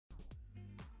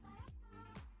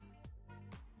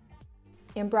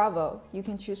In Bravo, you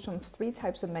can choose from 3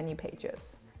 types of menu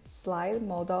pages: slide,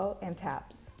 modal, and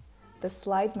tabs. The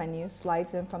slide menu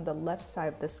slides in from the left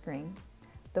side of the screen.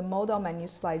 The modal menu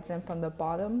slides in from the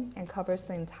bottom and covers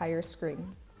the entire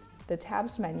screen. The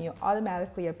tabs menu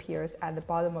automatically appears at the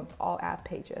bottom of all app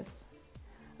pages.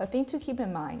 A thing to keep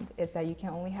in mind is that you can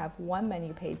only have 1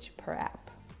 menu page per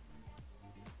app.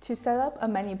 To set up a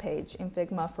menu page in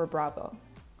Figma for Bravo,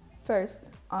 first,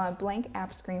 on a blank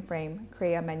app screen frame,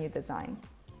 create a menu design.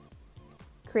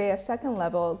 Create a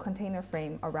second-level container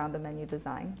frame around the menu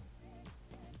design.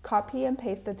 Copy and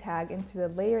paste the tag into the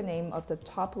layer name of the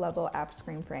top-level app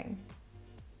screen frame.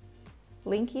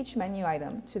 Link each menu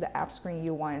item to the app screen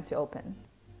you want it to open.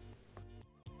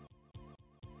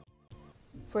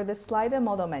 For the slide and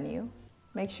modal menu,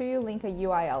 make sure you link a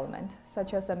UI element,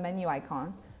 such as a menu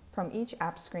icon, from each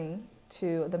app screen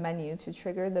to the menu to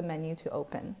trigger the menu to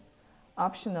open.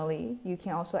 Optionally, you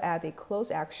can also add a close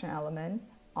action element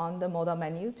on the modal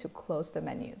menu to close the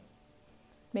menu.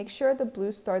 Make sure the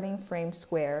blue starting frame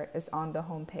square is on the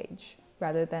home page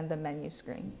rather than the menu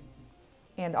screen.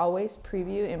 And always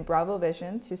preview in Bravo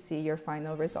Vision to see your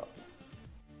final results.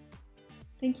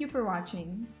 Thank you for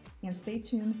watching, and stay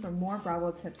tuned for more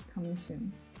Bravo tips coming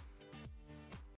soon.